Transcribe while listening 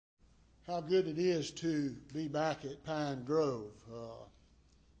How good it is to be back at Pine Grove.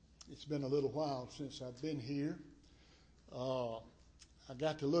 It's been a little while since I've been here. I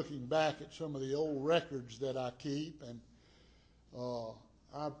got to looking back at some of the old records that I keep, and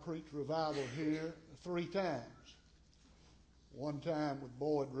I've preached revival here 3 times. One time with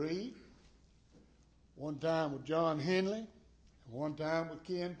Boyd Reed, one time with John Henley, and one time with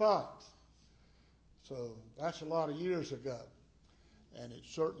Ken Potts. So that's a lot of years ago. And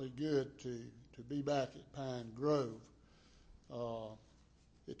it's certainly good to be back at Pine Grove.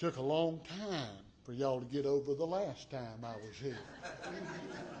 It took a long time for y'all to get over the last time I was here.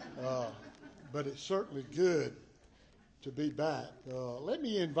 But it's certainly good to be back. Let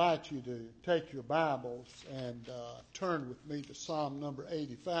me invite you to take your Bibles and turn with me to Psalm number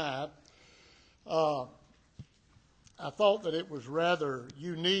 85. I thought that it was rather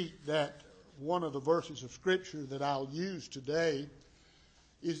unique that one of the verses of Scripture that I'll use today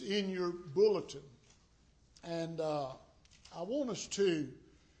is in your bulletin. And I want us to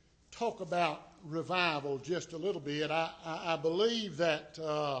talk about revival just a little bit. I believe that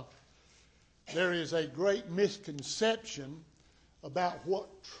there is a great misconception about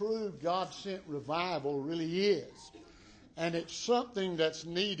what true God-sent revival really is. And it's something that's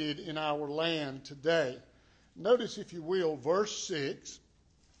needed in our land today. Notice, if you will, verse 6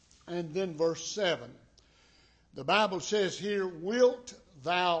 and then verse 7. The Bible says here, "Wilt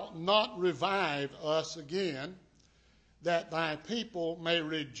thou not revive us again, that thy people may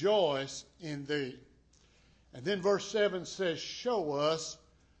rejoice in thee?" And then verse 7 says, "Show us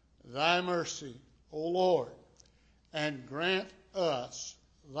thy mercy, O Lord, and grant us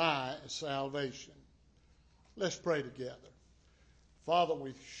thy salvation." Let's pray together. Father,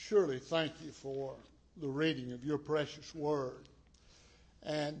 we surely thank you for the reading of your precious word.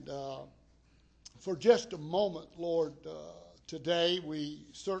 And for just a moment, Lord, today we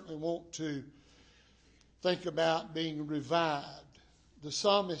certainly want to think about being revived. The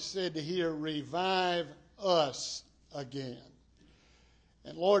psalmist said here, "Revive us again."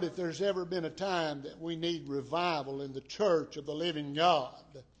 And Lord, if there's ever been a time that we need revival in the church of the living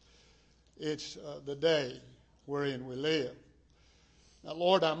God, it's the day wherein we live. Now,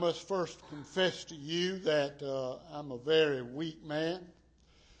 Lord, I must first confess to you that I'm a very weak man.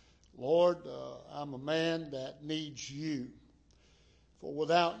 Lord, I'm a man that needs you. For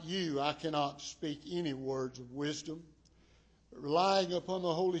without you, I cannot speak any words of wisdom. But relying upon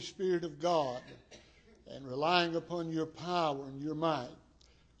the Holy Spirit of God and relying upon your power and your might,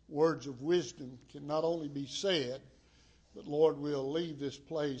 words of wisdom can not only be said, but Lord, we'll leave this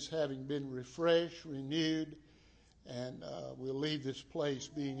place having been refreshed, renewed, and we'll leave this place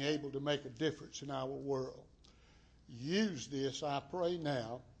being able to make a difference in our world. Use this, I pray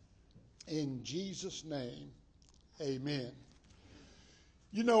now, in Jesus' name, amen.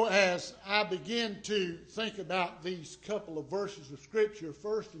 You know, as I begin to think about these couple of verses of Scripture,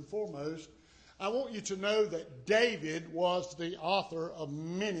 first and foremost, I want you to know that David was the author of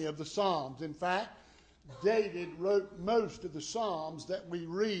many of the Psalms. In fact, David wrote most of the Psalms that we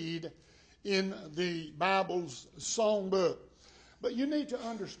read in the Bible's songbook. But you need to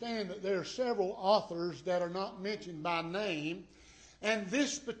understand that there are several authors that are not mentioned by name, and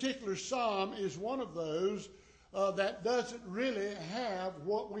this particular psalm is one of those that doesn't really have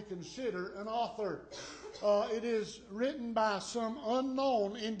what we consider an author. It is written by some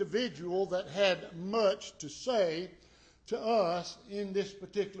unknown individual that had much to say to us in this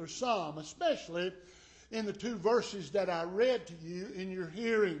particular psalm, especially in the 2 verses that I read to you in your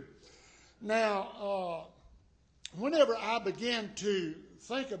hearing. Now, whenever I begin to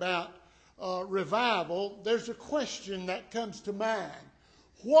think about revival, there's a question that comes to mind.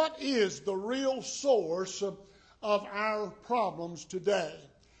 What is the real source of our problems today?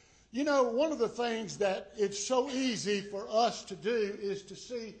 You know, one of the things that it's so easy for us to do is to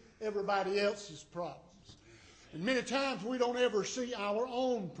see everybody else's problems. And many times we don't ever see our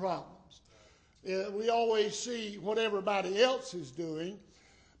own problems. We always see what everybody else is doing,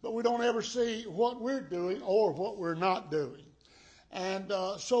 but we don't ever see what we're doing or what we're not doing. And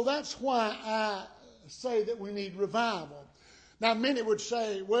so that's why I say that we need revival. Now, many would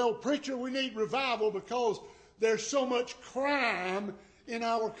say, "Well, preacher, we need revival because there's so much crime in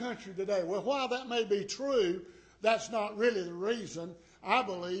our country today." Well, while that may be true, that's not really the reason I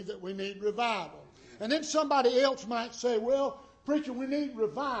believe that we need revival. And then somebody else might say, "Well, preacher, we need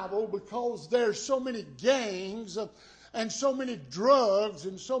revival because there's so many gangs and so many drugs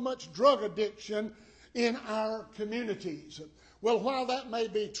and so much drug addiction in our communities." Well, while that may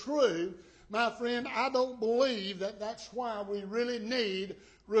be true, my friend, I don't believe that that's why we really need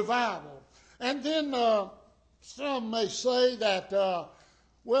revival. And then some may say that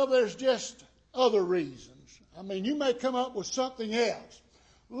Well, there's just other reasons. I mean, you may come up with something else.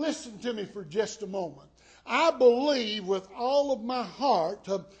 Listen to me for just a moment. I believe with all of my heart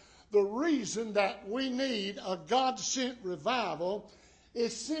the reason that we need a God-sent revival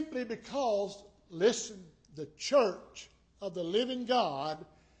is simply because, listen, the church of the living God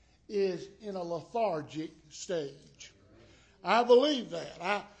is in a lethargic stage. I believe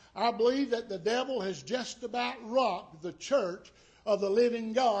that. I believe that the devil has just about rocked the church of the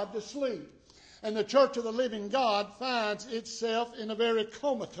living God to sleep. And the church of the living God finds itself in a very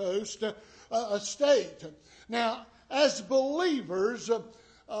comatose state. Now, as believers,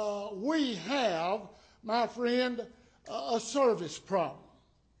 we have, my friend, a service problem.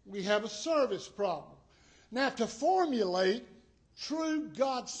 We have a service problem. Now, to formulate true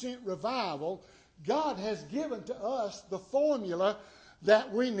God-sent revival, God has given to us the formula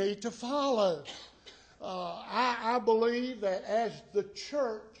that we need to follow. I believe that as the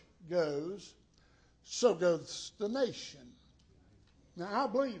church goes, so goes the nation. Now, I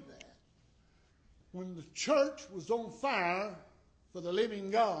believe that. When the church was on fire for the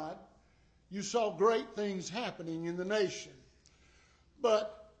living God, you saw great things happening in the nation.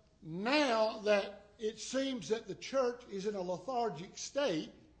 But now that it seems that the church is in a lethargic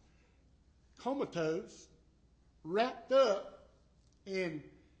state, comatose, wrapped up in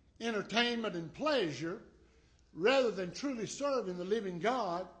entertainment and pleasure, rather than truly serving the living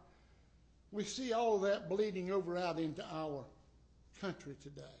God, we see all of that bleeding over out into our country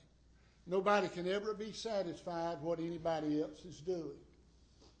today. Nobody can ever be satisfied what anybody else is doing.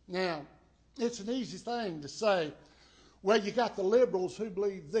 Now, it's an easy thing to say, well, you got the liberals who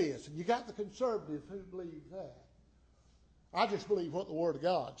believe this, and you got the conservatives who believe that. I just believe what the Word of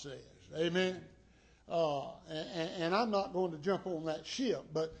God says. Amen? And I'm not going to jump on that ship,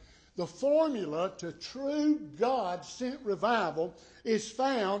 but the formula to true God-sent revival is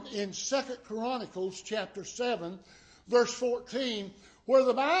found in 2 Chronicles chapter 7, verse 14, where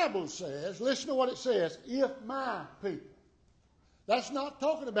the Bible says, listen to what it says, if my people. That's not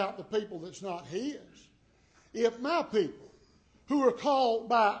talking about the people that's not His. If my people, who are called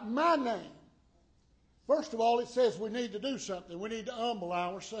by my name. First of all, it says we need to do something. We need to humble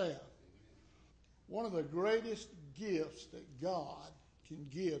ourselves. One of the greatest gifts that God can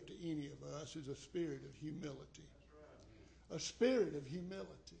give to any of us is a spirit of humility. A spirit of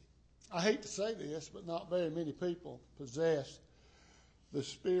humility. I hate to say this, but not very many people possess the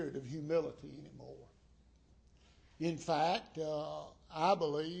spirit of humility anymore. In fact, I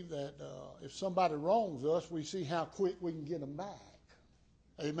believe that if somebody wrongs us, we see how quick we can get them back.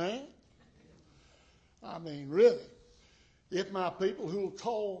 Amen? I mean, really. If my people who will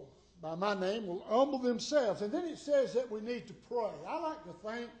call by my name will humble themselves. And then it says that we need to pray. I like to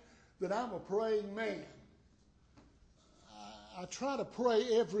think that I'm a praying man. I try to pray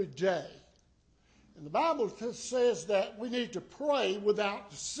every day. And the Bible says that we need to pray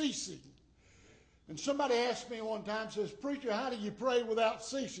without ceasing. And somebody asked me one time, says, preacher, how do you pray without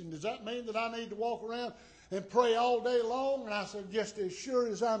ceasing? Does that mean that I need to walk around and pray all day long? And I said, just as sure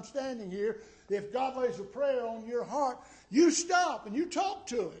as I'm standing here, if God lays a prayer on your heart, you stop and you talk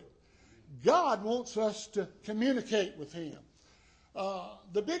to Him. God wants us to communicate with Him.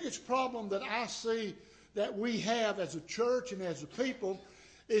 The biggest problem that I see that we have as a church and as a people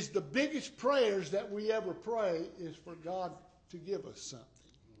is the biggest prayers that we ever pray is for God to give us something.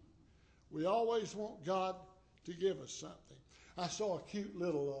 We always want God to give us something. I saw a cute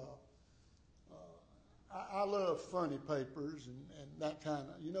little, I love funny papers and that kind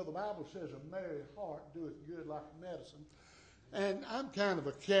of, you know, the Bible says a merry heart doeth good like medicine. And I'm kind of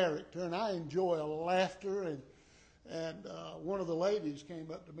a character, and I enjoy laughter. And one of the ladies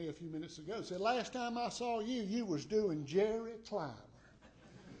came up to me a few minutes ago and said, last time I saw you, you was doing Jerry Clymer.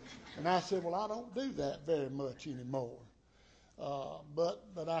 And I said, well, I don't do that very much anymore.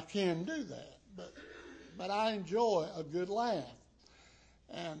 But I can do that. But I enjoy a good laugh.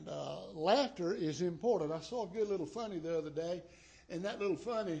 And laughter is important. I saw a good little funny the other day, and that little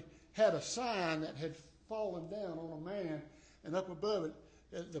funny had a sign that had fallen down on a man, and up above it,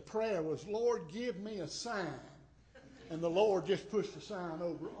 the prayer was, Lord, give me a sign. And the Lord just pushed the sign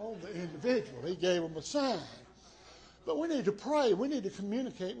over on the individual. He gave him a sign. But we need to pray. We need to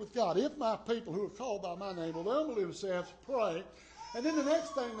communicate with God. If my people who are called by my name will humble themselves, pray. And then the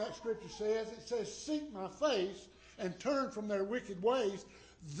next thing that scripture says, it says, seek my face and turn from their wicked ways.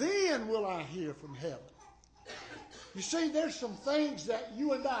 Then will I hear from heaven. You see, there's some things that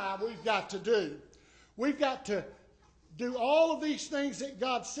you and I, we've got to do. We've got to do all of these things that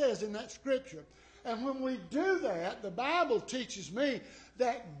God says in that scripture. And when we do that, the Bible teaches me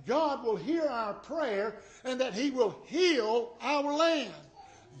that God will hear our prayer and that He will heal our land.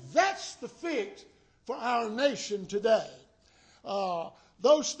 that's the fix for our nation today.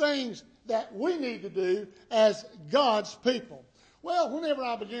 Those things that we need to do as God's people. Well, whenever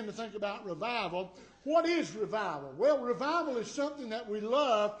I begin to think about revival, what is revival? Well, revival is something that we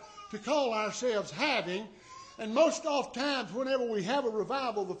love to call ourselves having. And most oftentimes, whenever we have a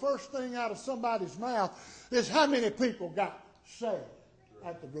revival, the first thing out of somebody's mouth is how many people got saved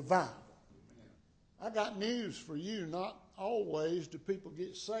at the revival. I got news for you. Not always do people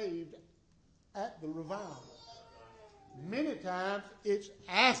get saved at the revival. Many times it's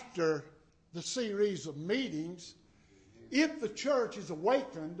after the series of meetings. If the church is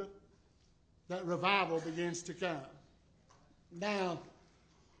awakened, that revival begins to come. Now,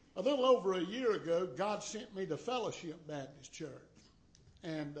 a little over a year ago, God sent me to Fellowship Baptist Church.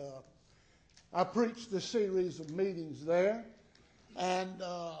 And I preached the series of meetings there. And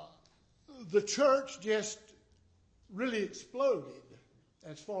the church just really exploded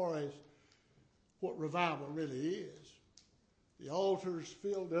as far as what revival really is. The altars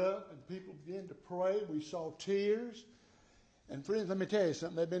filled up and people began to pray. We saw tears. And friends, let me tell you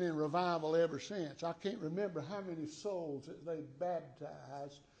something. They've been in revival ever since. I can't remember how many souls that they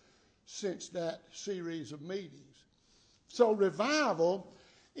baptized since that series of meetings. So revival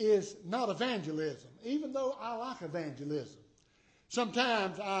is not evangelism, even though I like evangelism.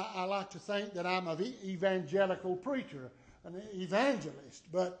 Sometimes I like to think that I'm an evangelical preacher, an evangelist.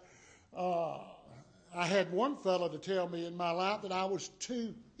 But I had one fellow to tell me in my life that I was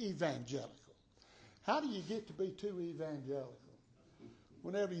too evangelical. How do you get to be too evangelical?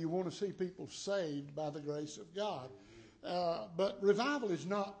 Whenever you want to see people saved by the grace of God. But revival is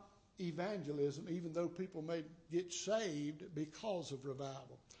not evangelism, even though people may get saved because of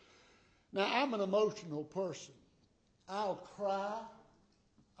revival. Now, I'm an emotional person. I'll cry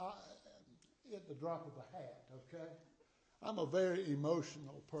at the drop of a hat, okay? I'm a very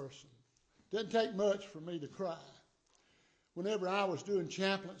emotional person. Doesn't take much for me to cry. Whenever I was doing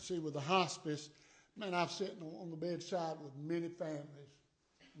chaplaincy with the hospice, man, I've sat on the bedside with many families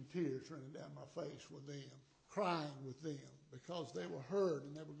and tears running down my face with them, crying with them because they were hurt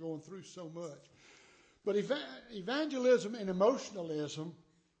and they were going through so much. But evangelism and emotionalism,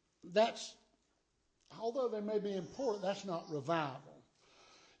 although they may be important, that's not revival.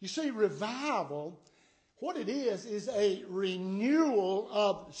 You see, revival, what it is a renewal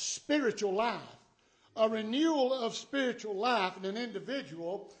of spiritual life. A renewal of spiritual life in an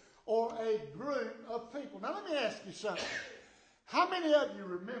individual or a group of people. Now, let me ask you something. How many of you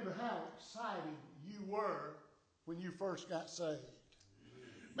remember how excited you were when you first got saved?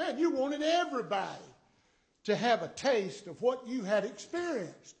 Man, you wanted everybody to have a taste of what you had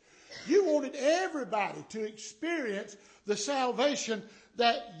experienced. You wanted everybody to experience the salvation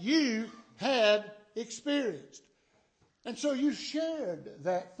that you had experienced. And so you shared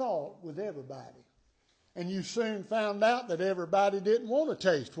that thought with everybody. And you soon found out that everybody didn't want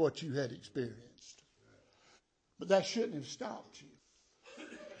to taste what you had experienced. But that shouldn't have stopped you.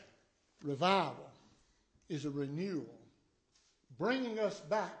 Revival is a renewal, bringing us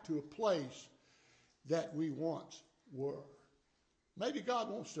back to a place that we once were. Maybe God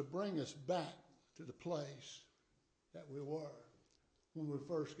wants to bring us back to the place that we were when we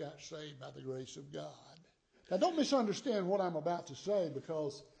first got saved by the grace of God. Now, don't misunderstand what I'm about to say,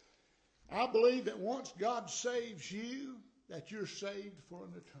 because I believe that once God saves you, that you're saved for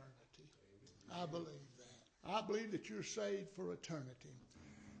an eternity. I believe that. I believe that you're saved for eternity.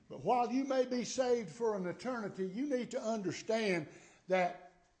 But while you may be saved for an eternity, you need to understand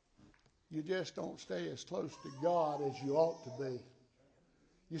that you just don't stay as close to God as you ought to be.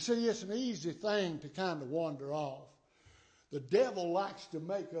 You see, it's an easy thing to kind of wander off. The devil likes to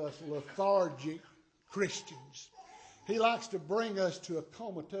make us lethargic Christians. He likes to bring us to a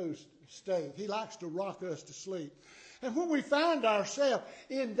comatose state. He likes to rock us to sleep. And when we find ourselves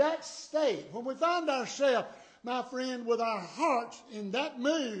in that state, when we find ourselves, my friend, with our hearts in that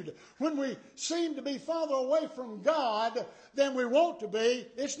mood, when we seem to be farther away from God than we want to be,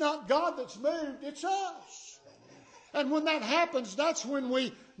 it's not God that's moved, it's us. And when that happens, that's when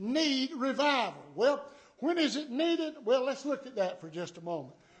we need revival. Well, when is it needed? Well, let's look at that for just a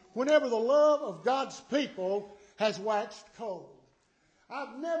moment. Whenever the love of God's people has waxed cold.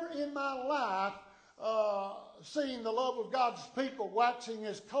 I've never in my life seen the love of God's people waxing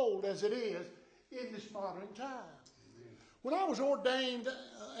as cold as it is in this modern time. When I was ordained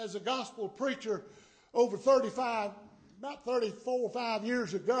as a gospel preacher over about 34 or 5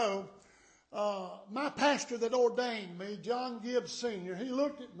 years ago, my pastor that ordained me, John Gibbs Sr., he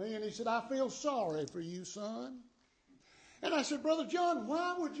looked at me and he said, "I feel sorry for you, son." And I said, "Brother John,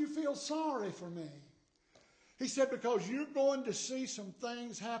 why would you feel sorry for me?" He said, because you're going to see some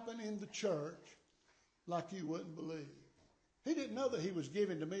things happen in the church like you wouldn't believe. He didn't know that he was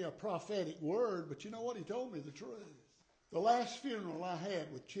giving to me a prophetic word, but you know what? He told me the truth. The last funeral I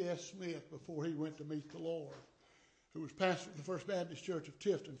had with Ches Smith before he went to meet the Lord, who was pastor of the First Baptist Church of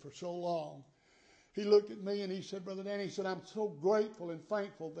Tifton for so long, he looked at me and he said, Brother Danny, he said, I'm so grateful and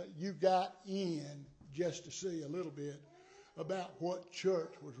thankful that you got in just to see a little bit about what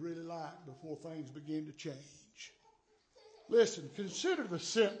church was really like before things began to change. Listen, consider the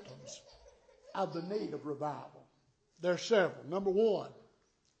symptoms of the need of revival. There are several. Number one,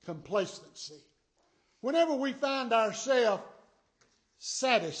 complacency. Whenever we find ourselves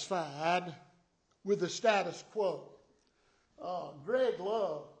satisfied with the status quo. Greg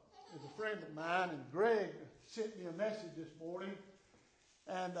Love is a friend of mine, and Greg sent me a message this morning,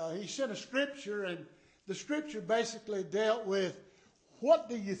 and he sent a scripture, and the scripture basically dealt with what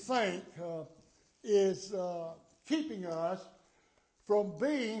do you think is keeping us from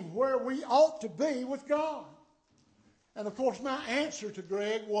being where we ought to be with God. And of course my answer to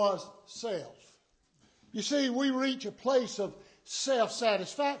Greg was self. You see, we reach a place of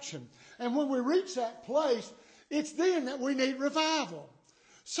self-satisfaction. And when we reach that place, it's then that we need revival.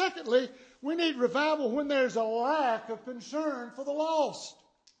 Secondly, we need revival when there's a lack of concern for the lost.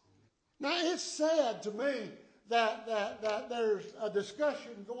 Now, it's sad to me that there's a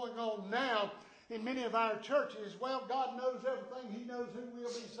discussion going on now in many of our churches. Well, God knows everything. He knows who will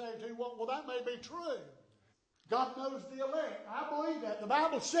be saved, who won't. Well, that may be true. God knows the elect. I believe that. The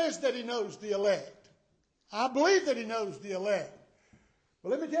Bible says that He knows the elect. I believe that He knows the elect.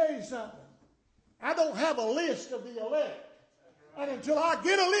 But let me tell you something. I don't have a list of the elect. And until I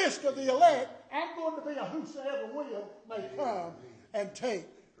get a list of the elect, I'm going to be a whosoever will may come and take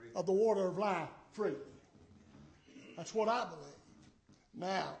of the water of life freely. That's what I believe.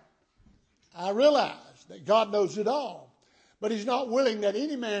 Now, I realize that God knows it all, but He's not willing that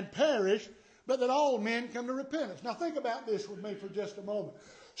any man perish, but that all men come to repentance. Now think about this with me for just a moment.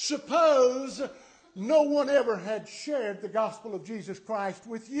 Suppose no one ever had shared the gospel of Jesus Christ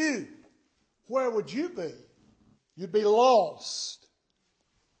with you. Where would you be? You'd be lost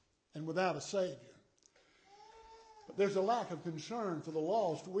and without a Savior. But there's a lack of concern for the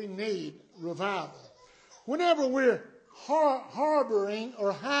lost. We need revival. Whenever we're harboring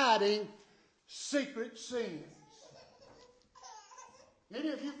or hiding secret sins. Any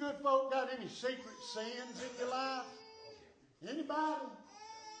of you good folk got any secret sins in your life? Anybody?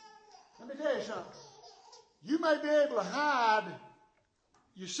 Let me tell you something. You may be able to hide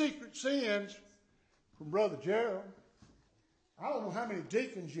your secret sins from Brother Gerald. I don't know how many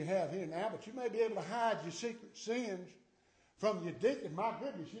deacons you have here now, but you may be able to hide your secret sins from your deacon. My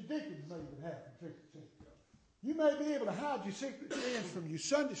goodness, your deacons may even have some secret sins. You may be able to hide your secret sins from your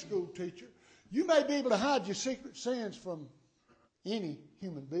Sunday school teacher. You may be able to hide your secret sins from any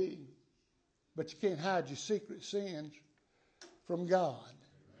human being, but you can't hide your secret sins from God.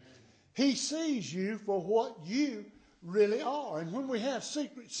 He sees you for what you really are. And when we have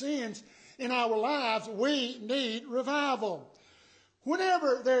secret sins in our lives, we need revival.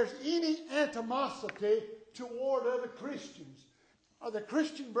 Whenever there's any animosity toward other Christians, are there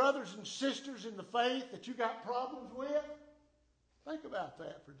Christian brothers and sisters in the faith that you got problems with? Think about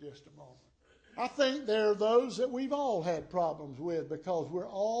that for just a moment. I think there are those that we've all had problems with because we're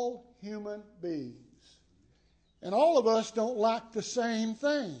all human beings. And all of us don't like the same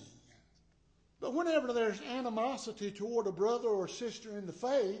thing. But whenever there's animosity toward a brother or sister in the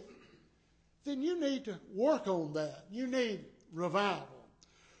faith, then you need to work on that. You need revival.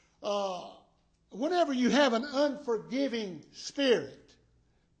 Whenever you have an unforgiving spirit,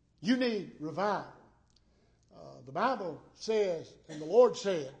 you need revival. The Bible says, and the Lord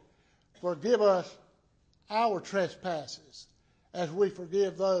said, forgive us our trespasses as we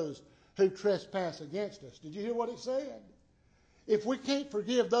forgive those who trespass against us. Did you hear what it said? If we can't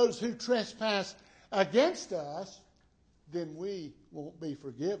forgive those who trespass against us, then we won't be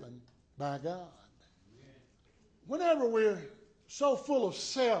forgiven by God. Whenever we're so full of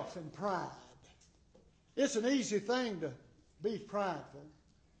self and pride, it's an easy thing to be prideful.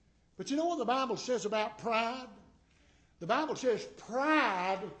 But you know what the Bible says about pride? The Bible says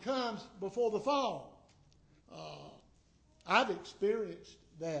pride comes before the fall. I've experienced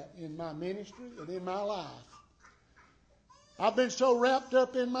that in my ministry and in my life. I've been so wrapped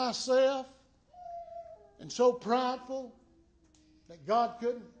up in myself and so prideful that God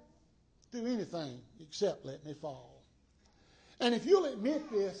couldn't do anything except let me fall. And if you'll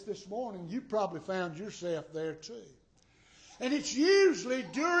admit this morning, you probably found yourself there too. And it's usually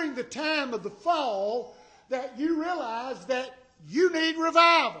during the time of the fall that you realize that you need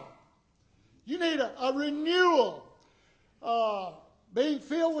revival. You need a renewal, being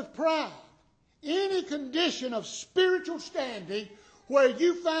filled with pride. Any condition of spiritual standing where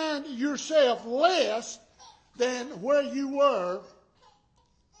you find yourself less than where you were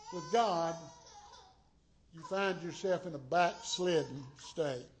with God, you find yourself in a backslidden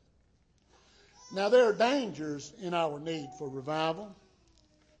state. Now, there are dangers in our need for revival.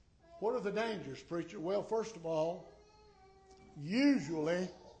 What are the dangers, preacher? Well, first of all, usually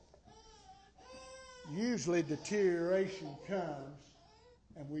deterioration comes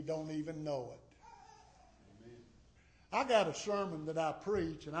and we don't even know it. I got a sermon that I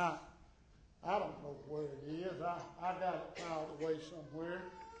preach, and I don't know where it is. I got it filed away somewhere.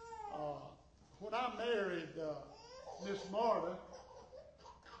 When I married Miss Marta,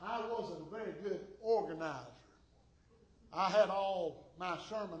 I wasn't a very good organizer. I had all my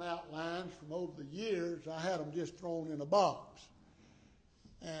sermon outlines from over the years. I had them just thrown in a box.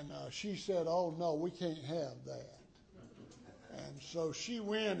 And she said, "Oh, no, we can't have that." And so she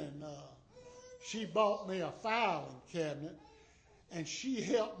went and she bought me a filing cabinet, and she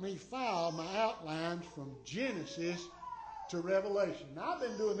helped me file my outlines from Genesis to Revelation. Now, I've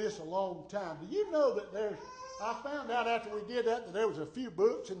been doing this a long time. Do you know that I found out after we did that there was a few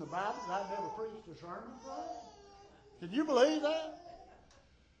books in the Bible that I never preached a sermon from? Can you believe that?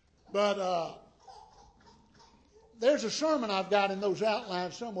 But there's a sermon I've got in those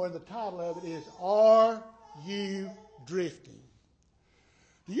outlines somewhere, and the title of it is, "Are You Drifting?"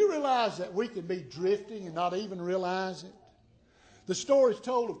 Do you realize that we can be drifting and not even realize it? The story's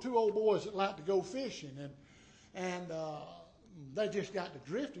told of two old boys that like to go fishing, and they just got to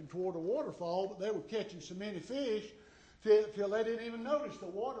drifting toward a waterfall, but they were catching so many fish till they didn't even notice the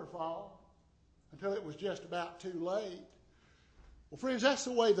waterfall until it was just about too late. Well, friends, that's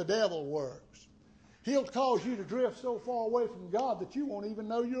the way the devil works. He'll cause you to drift so far away from God that you won't even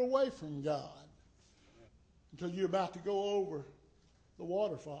know you're away from God until you're about to go over the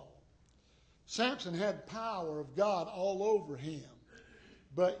waterfall. Samson had the power of God all over him,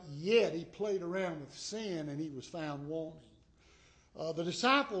 but yet he played around with sin and he was found wanting. The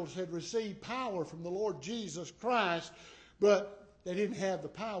disciples had received power from the Lord Jesus Christ, but they didn't have the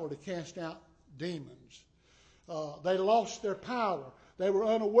power to cast out demons. They lost their power. They were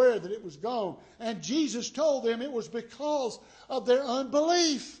unaware that it was gone. And Jesus told them it was because of their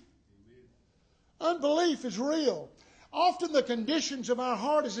unbelief. Amen. Unbelief is real. Often the conditions of our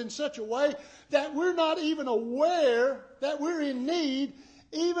heart is in such a way that we're not even aware that we're in need,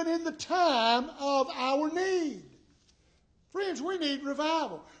 even in the time of our need. Friends, we need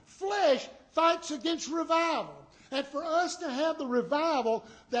revival. Flesh fights against revival. And for us to have the revival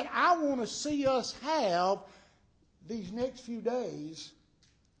that I want to see us have these next few days,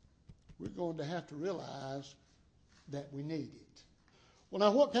 we're going to have to realize that we need it. Well,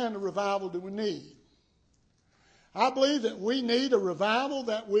 now, what kind of revival do we need? I believe that we need a revival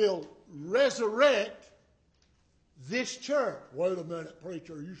that will resurrect this church. Wait a minute,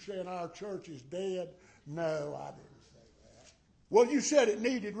 preacher. Are you saying our church is dead? No, I didn't say that. Well, you said it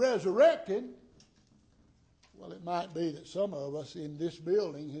needed resurrected. Well, it might be that some of us in this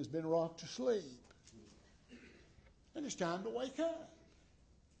building has been rocked to sleep. And it's time to wake up.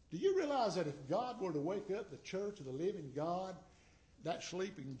 Do you realize that if God were to wake up the church of the living God, that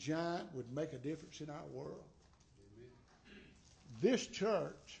sleeping giant would make a difference in our world? This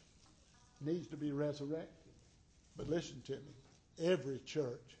church needs to be resurrected. But listen to me. Every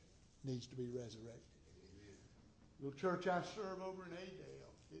church needs to be resurrected. The little church I serve over in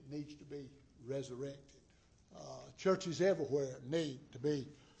Adel, it needs to be resurrected. Churches everywhere need to be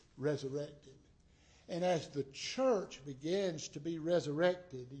resurrected. And as the church begins to be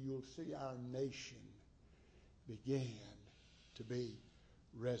resurrected, you'll see our nation begin to be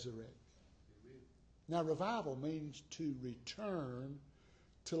resurrected. Now, revival means to return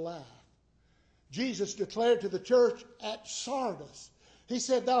to life. Jesus declared to the church at Sardis, he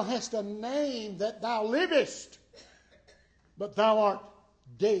said, "Thou hast a name that thou livest, but thou art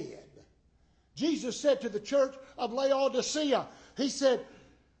dead." Jesus said to the church of Laodicea, he said,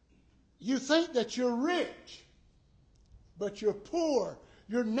 "You think that you're rich, but you're poor,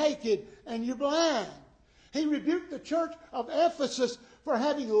 you're naked, and you're blind." He rebuked the church of Ephesus for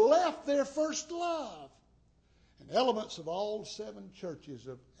having left their first love. And elements of all 7 churches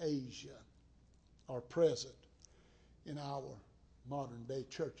of Asia are present in our modern day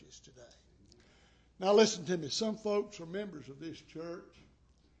churches today. Now listen to me. Some folks are members of this church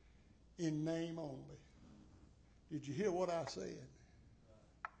in name only. Did you hear what I said?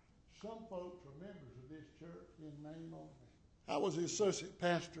 Some folks are members of this church in name only. I was the associate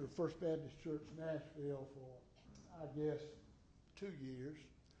pastor of First Baptist Church Nashville for, I guess, 2 years.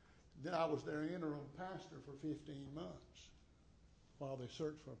 Then I was their interim pastor for 15 months while they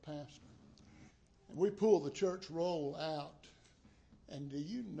searched for a pastor. And we pulled the church roll out. And do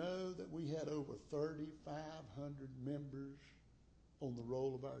you know that we had over 3,500 members on the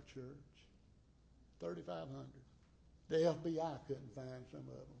roll of our church? 3,500. The FBI couldn't find some of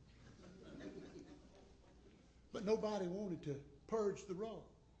them. But nobody wanted to purge the roll.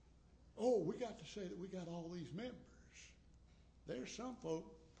 Oh, we got to say that we got all these members. There's some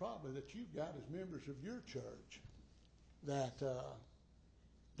folk probably that you've got as members of your church that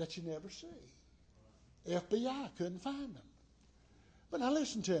you never see. FBI couldn't find them. But now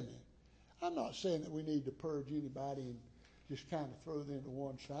listen to me. I'm not saying that we need to purge anybody and just kind of throw them to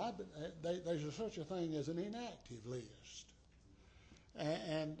one side, but there's such a thing as an inactive list.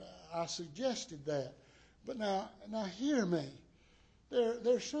 And I suggested that. But now hear me.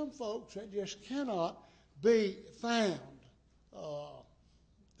 There's some folks that just cannot be found.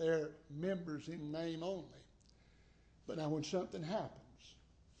 They're members in name only. But now when something happens,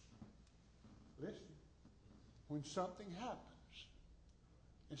 listen, when something happens,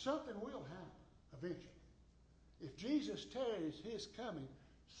 and something will happen eventually. If Jesus tarries his coming,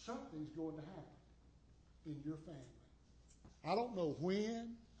 something's going to happen in your family. I don't know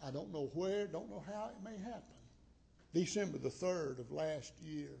when, I don't know where, don't know how it may happen. December the 3rd of last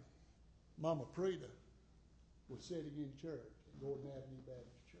year, Mama Prita was sitting in church at Gordon Avenue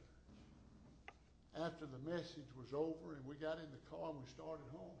Baptist Church. After the message was over and we got in the car and we started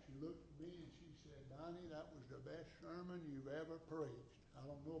home, she looked at me and she said, "Donnie, that was the best sermon you've ever preached." I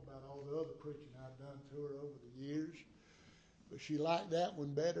don't know about all the other preaching I've done to her over the years, but she liked that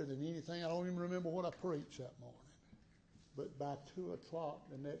one better than anything. I don't even remember what I preached that morning. But by 2 o'clock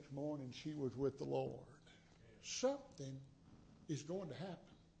the next morning, she was with the Lord. Something is going to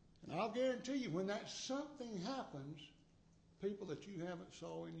happen. And I'll guarantee you, when that something happens, people that you haven't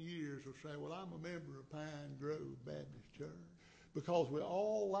saw in years will say, "Well, I'm a member of Pine Grove Baptist Church." Because we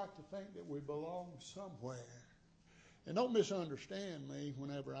all like to think that we belong somewhere. And don't misunderstand me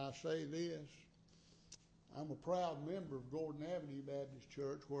whenever I say this. I'm a proud member of Gordon Avenue Baptist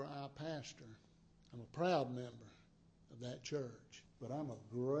Church where I pastor. I'm a proud member of that church. But I'm a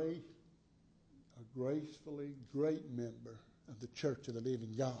gracefully great member of the Church of the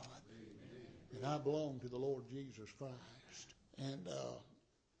Living God. Amen. And I belong to the Lord Jesus Christ. And,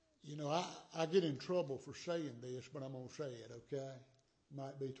 I get in trouble for saying this, but I'm going to say it, okay?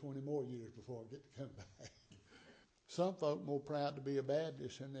 Might be 20 more years before I get to come back. Some folk more proud to be a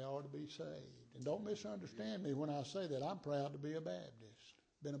Baptist than they are to be saved. And don't misunderstand me when I say that. I'm proud to be a Baptist.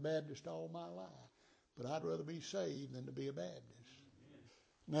 Been a Baptist all my life. But I'd rather be saved than to be a Baptist.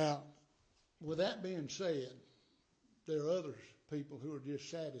 Now, with that being said, there are other people who are just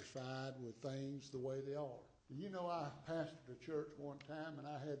satisfied with things the way they are. You know, I pastored a church one time, and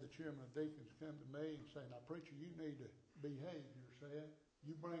I had the chairman of deacons come to me and say, "Now, preacher, you need to behave yourself.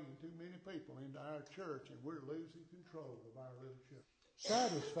 You're bringing too many people into our church, and we're losing control of our little church."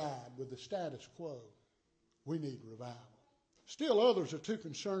 Satisfied with the status quo, we need revival. Still others are too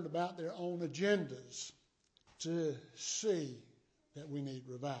concerned about their own agendas to see that we need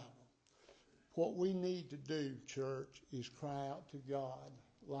revival. What we need to do, church, is cry out to God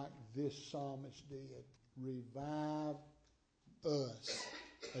like this psalmist did. Revive us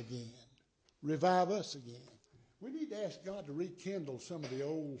again. Revive us again. We need to ask God to rekindle some of the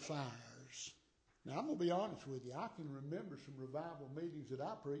old fires. Now, I'm going to be honest with you. I can remember some revival meetings that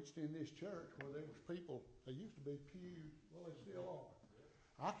I preached in this church where there was people, they used to be pews, well, they still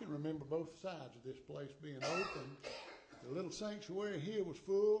are. I can remember both sides of this place being open. The little sanctuary here was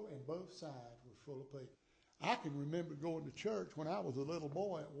full, and both sides were full of people. I can remember going to church when I was a little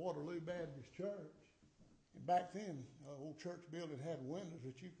boy at Waterloo Baptist Church. And back then, the old church building had windows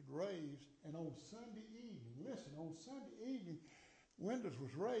that you could raise. And on Sunday evening, windows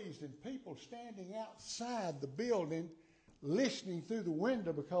was raised and people standing outside the building listening through the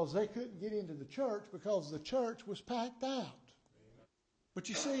window because they couldn't get into the church because the church was packed out. But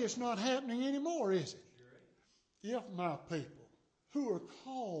you see, it's not happening anymore, is it? If my people who are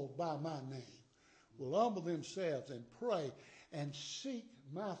called by my name will humble themselves and pray and seek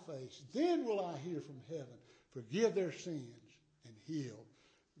my face, then will I hear from heaven, forgive their sins, and heal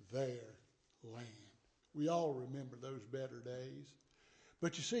their land. We all remember those better days.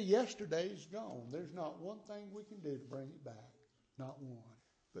 But you see, yesterday's gone. There's not one thing we can do to bring it back. Not one.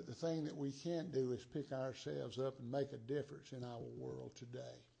 But the thing that we can do is pick ourselves up and make a difference in our world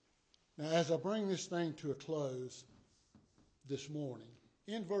today. Now, as I bring this thing to a close this morning,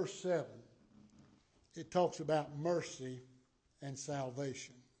 in verse 7, it talks about mercy and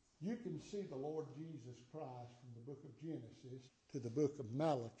salvation. You can see the Lord Jesus Christ from the book of Genesis to the book of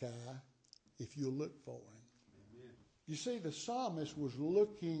Malachi if you'll look for him. Amen. You see, the psalmist was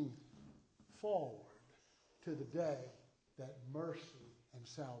looking forward to the day that mercy and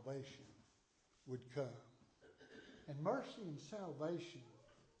salvation would come. And mercy and salvation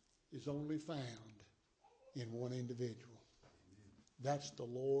is only found in one individual. That's the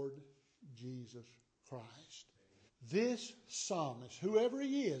Lord Jesus Christ. This psalmist, whoever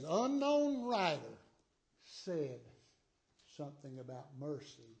he is, unknown writer, said something about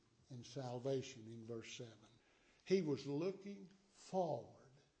mercy and salvation in verse 7. He was looking forward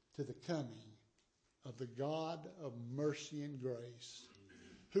to the coming of the God of mercy and grace,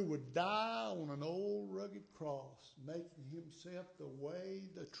 who would die on an old rugged cross, making himself the way,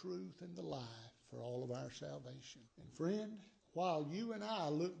 the truth, and the life for all of our salvation. And friend, while you and I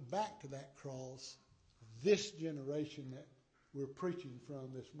look back to that cross, this generation that we're preaching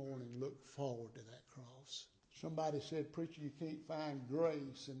from this morning look forward to that cross. Somebody said, preacher, you can't find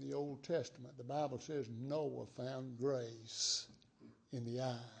grace in the Old Testament. The Bible says Noah found grace in the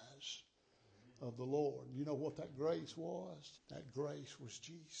eyes of the Lord. You know what that grace was? That grace was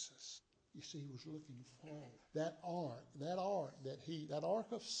Jesus. You see, he was looking forward. That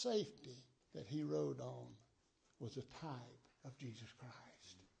ark of safety that he rode on was a type of Jesus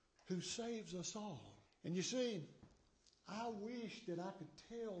Christ, who saves us all. And you see, I wish that I could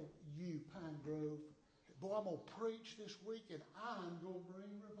tell you, Pine Grove, boy, I'm going to preach this week and I'm going to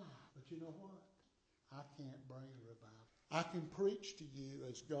bring revival. But you know what? I can't bring revival. I can preach to you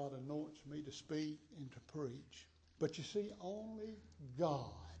as God anoints me to speak and to preach. But you see, only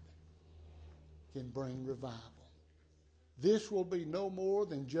God can bring revival. This will be no more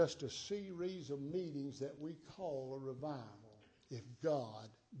than just a series of meetings that we call a revival if God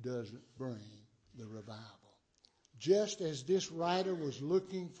doesn't bring the revival. Just as this writer was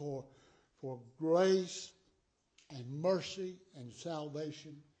looking for grace and mercy and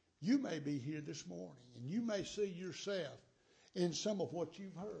salvation, you may be here this morning and you may see yourself in some of what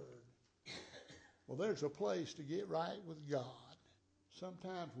you've heard. Well, there's a place to get right with God.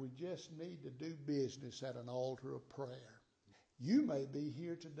 Sometimes we just need to do business at an altar of prayer. You may be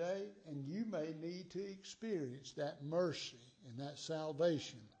here today and you may need to experience that mercy and that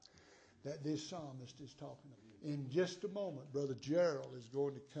salvation that this psalmist is talking about. In just a moment, Brother Gerald is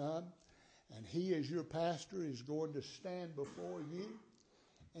going to come, and he, as your pastor, is going to stand before you.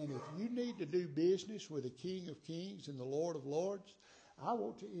 And if you need to do business with the King of Kings and the Lord of Lords, I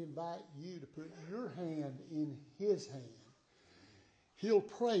want to invite you to put your hand in his hand. He'll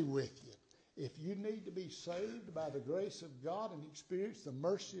pray with you. If you need to be saved by the grace of God and experience the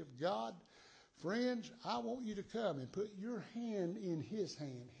mercy of God, friends, I want you to come and put your hand in his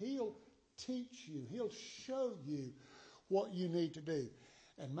hand. He'll teach you. He'll show you what you need to do.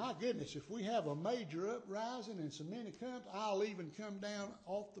 And my goodness, if we have a major uprising and so many comes, I'll even come down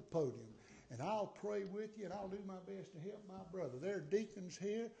off the podium and I'll pray with you and I'll do my best to help my brother. There are deacons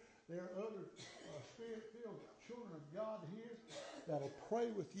here. There are other spirit-filled children of God here that'll pray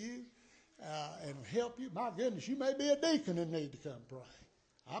with you and help you. My goodness, you may be a deacon and need to come pray.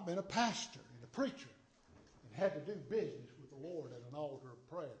 I've been a pastor and a preacher and had to do business with the Lord at an altar of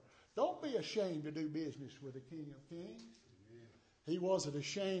prayer. Don't be ashamed to do business with the King of Kings. He wasn't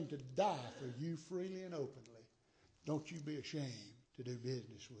ashamed to die for you freely and openly. Don't you be ashamed to do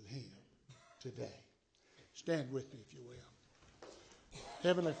business with him today. Stand with me if you will.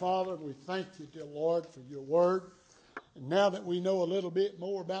 Heavenly Father, we thank you, dear Lord, for your word. And now that we know a little bit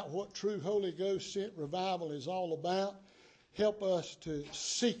more about what true Holy Ghost sent revival is all about, help us to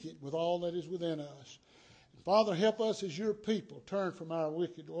seek it with all that is within us. And Father, help us as your people turn from our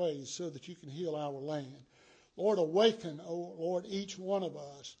wicked ways so that you can heal our land. Lord, awaken, oh Lord, each one of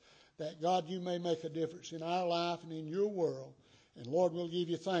us that, God, you may make a difference in our life and in your world. And Lord, we'll give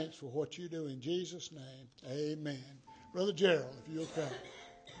you thanks for what you do in Jesus' name. Amen. Brother Gerald, if you'll come.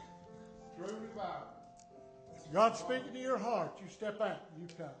 True revival. If God's speaking to your heart, you step out, you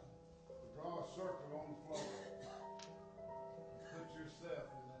come. Draw a circle on the floor. Put yourself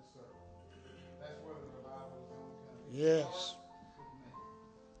in that circle. That's where the revival is going to come. Yes.